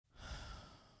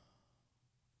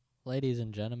Ladies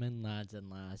and gentlemen, lads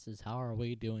and lasses, how are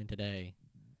we doing today?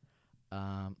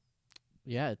 Um,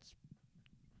 yeah,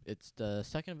 it's the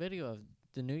second video of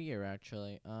the new year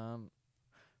actually.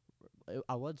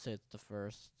 I would say it's the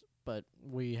first, but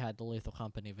we had the Lethal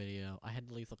Company video. I had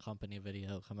the Lethal Company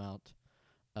video come out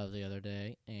the other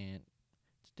day, and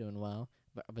it's doing well.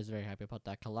 But I was very happy about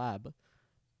that collab.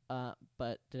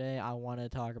 But today I want to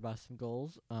talk about some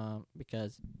goals.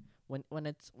 Because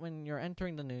when you're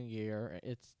entering the new year,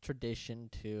 it's tradition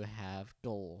to have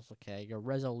goals. Okay, your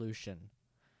resolution.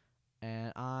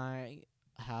 And I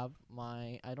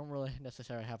don't really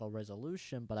necessarily have a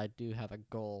resolution, but I do have a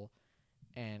goal.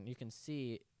 And you can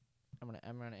see I'm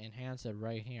gonna enhance it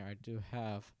right here. I do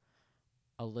have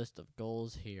a list of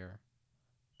goals here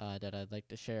that I'd like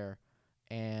to share.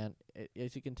 And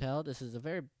as you can tell,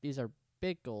 these are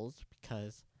big goals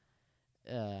because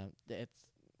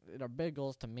they're big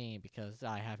goals to me because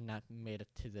I have not made it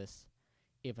to this,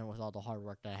 even with all the hard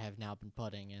work that I have now been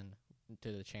putting in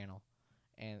into the channel.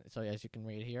 And so as you can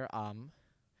read here,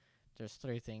 there's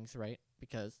three things, right?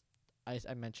 Because I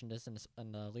mentioned this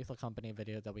in the Lethal Company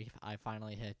video that I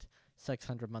finally hit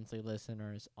 600 monthly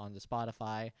listeners on the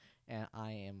Spotify, and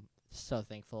I am so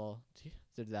thankful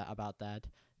to that about that.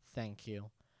 Thank you.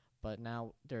 But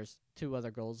now there's two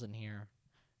other goals in here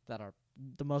that are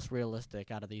the most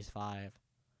realistic out of these five,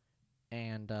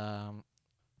 and I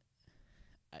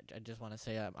just want to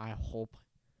say I hope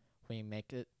we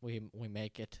make it. We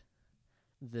make it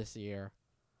this year.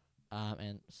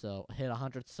 And so hit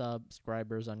 100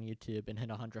 subscribers on YouTube and hit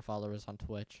 100 followers on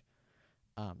Twitch.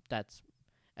 That's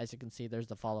As you can see, there's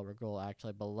the follower goal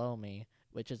actually below me,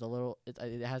 which is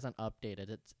it hasn't updated.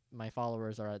 It's my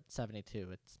followers are at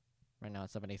 72. It's right now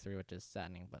at 73, which is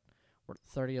saddening, but we're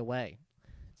 30 away.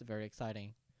 It's very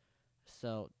exciting.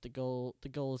 So the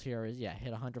goals here is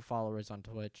hit 100 followers on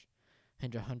Twitch,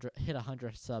 hit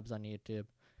 100 subs on YouTube,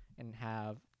 and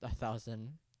have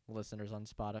 1,000 listeners on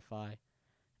Spotify.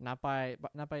 Not by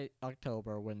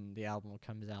October when the album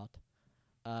comes out.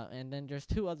 And then there's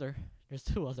two other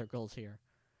goals here,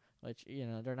 which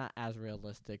they're not as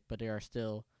realistic, but they are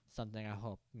still something I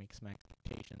hope meets my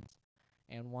expectations.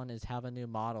 And one is have a new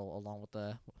model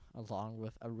along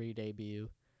with a re-debut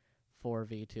for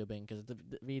VTubing, because the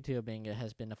VTubing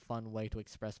has been a fun way to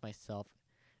express myself.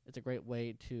 It's a great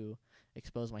way to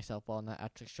expose myself while not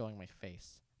actually showing my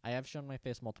face. I have shown my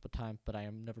face multiple times, but I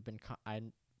have never been. I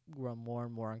grow more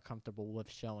and more uncomfortable with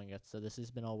showing it. So this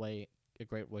has been a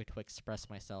great way to express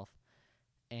myself.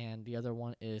 And the other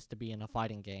one is to be in a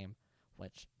fighting game,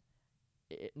 which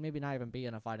maybe not even be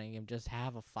in a fighting game, just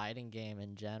have a fighting game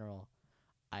in general.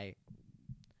 I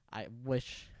I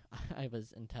wish I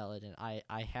was intelligent. I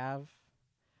have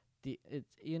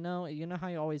it's you know how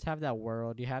you always have that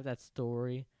world, you have that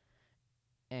story,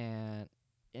 and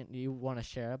you want to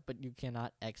share it, but you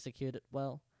cannot execute it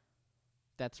well.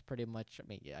 That's pretty much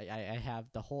me. I have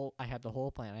the whole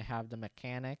plan. I have the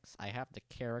mechanics. I have the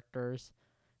characters.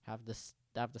 Have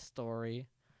the story.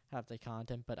 Have the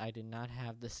content, but I do not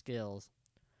have the skills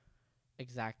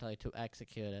exactly to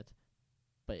execute it.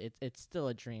 But it's still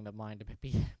a dream of mine to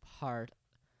be part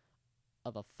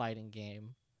of a fighting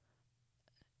game.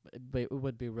 But it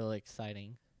would be really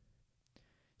exciting.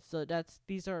 So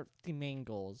these are the main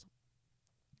goals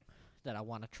that I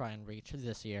want to try and reach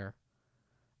this year.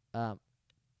 Um,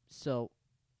 so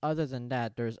other than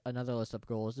that, there's another list of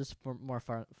goals. This is for more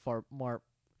fun.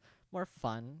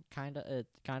 Kind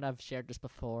of shared this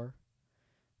before,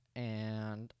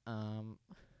 and I'm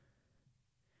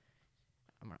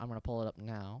gonna pull it up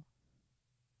now.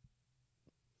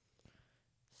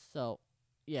 So,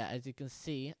 yeah, as you can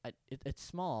see, it's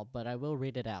small, but I will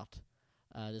read it out.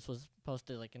 This was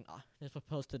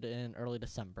posted in early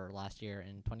December last year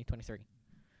in 2023.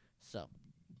 So,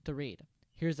 to read,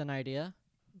 here's an idea: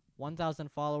 1,000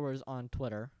 followers on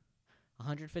Twitter,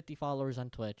 150 followers on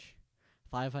Twitch,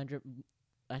 500.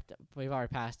 We've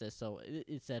already passed this, so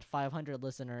it said 500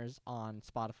 listeners on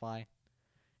Spotify,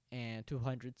 and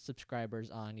 200 subscribers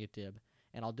on YouTube.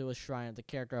 And I'll do a shrine of the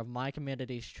character of my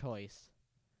community's choice.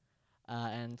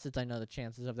 And since I know the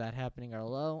chances of that happening are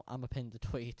low, I'm going to pin the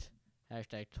tweet.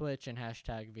 Hashtag Twitch and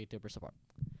hashtag VTuber support.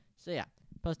 So yeah,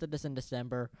 posted this in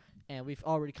December, and we've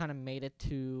already kind of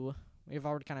we've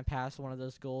already kind of passed one of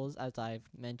those goals, as I've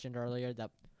mentioned earlier,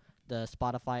 that the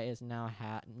Spotify is now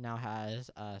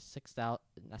has 6,000,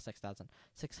 not 6,000,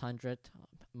 600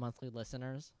 monthly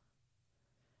listeners.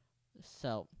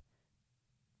 So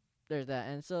there's that,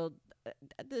 and so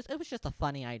it was just a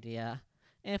funny idea.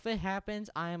 And if it happens,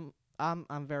 I'm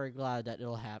very glad that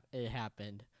it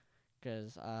happened,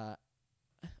 because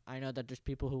I know that there's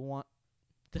people who want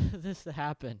this to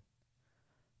happen.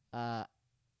 Uh,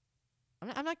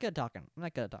 I'm not good at talking. I'm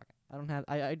not good at talking.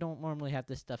 I don't normally have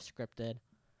this stuff scripted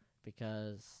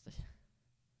because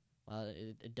well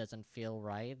it doesn't feel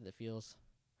right. It feels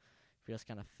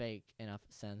kind of fake in a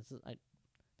sense. I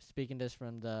speaking this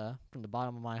from the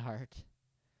bottom of my heart.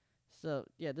 So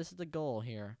yeah, this is the goal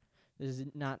here. This is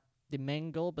not the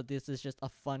main goal, but this is just a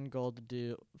fun goal to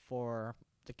do for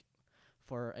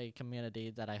a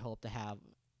community that I hope to have,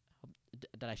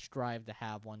 that I strive to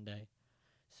have one day.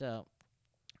 So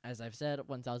as I've said,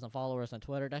 1,000 followers on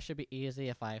Twitter. That should be easy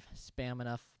if I spam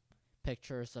enough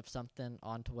pictures of something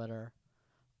on Twitter.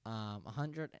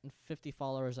 150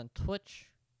 followers on Twitch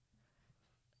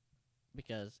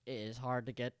because it is hard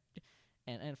to get,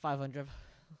 and 500,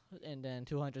 and then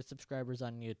 200 subscribers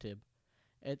on YouTube.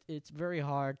 It's very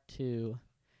hard to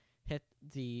hit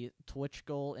the Twitch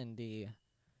goal and the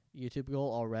YouTube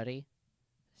goal already.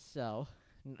 So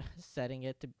setting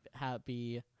it to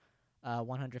be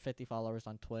 150 followers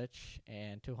on Twitch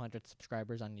and 200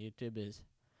 subscribers on YouTube is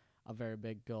a very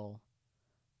big goal.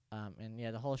 And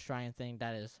yeah, the whole shrine thing,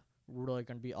 that is really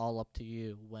going to be all up to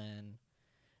you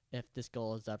if this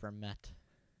goal is ever met.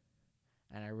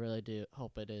 And I really do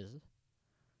hope it is.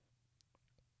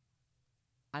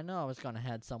 I know I was going to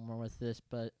head somewhere with this,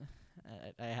 but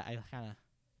I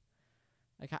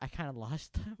kind of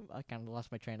lost I kind of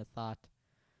lost my train of thought.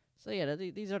 So yeah,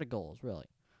 these are the goals really.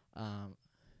 Um,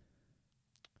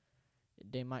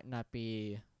 they might not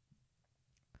be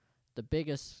the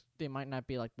biggest. They might not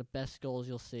be like the best goals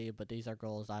you'll see, but these are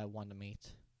goals I want to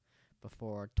meet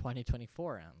before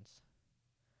 2024 ends.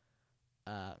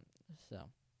 So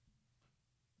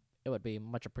it would be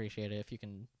much appreciated if you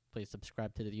can please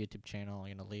subscribe to the YouTube channel.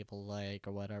 Leave a like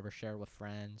or whatever, share with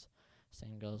friends.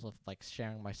 Same goes with like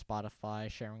sharing my Spotify,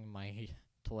 sharing my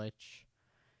Twitch.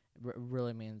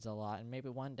 Really means a lot. And maybe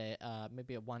one day,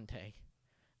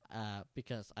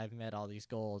 because I've met all these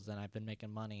goals and I've been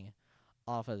making money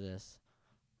off of this,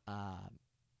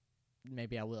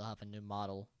 maybe I will have a new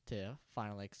model to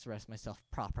finally express myself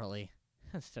properly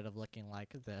instead of looking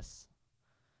like this.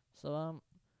 So,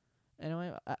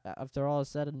 anyway, after all is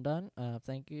said and done,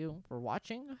 thank you for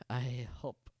watching. I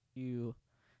hope you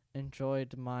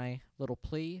enjoyed my little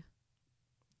plea.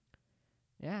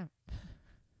 Yeah.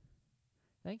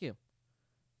 Thank you.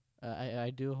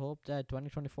 I do hope that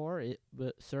 2024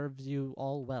 serves you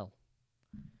all well.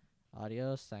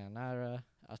 Adios, sayonara,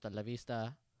 hasta la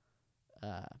vista.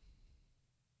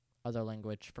 Other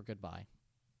language for goodbye.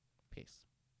 Peace.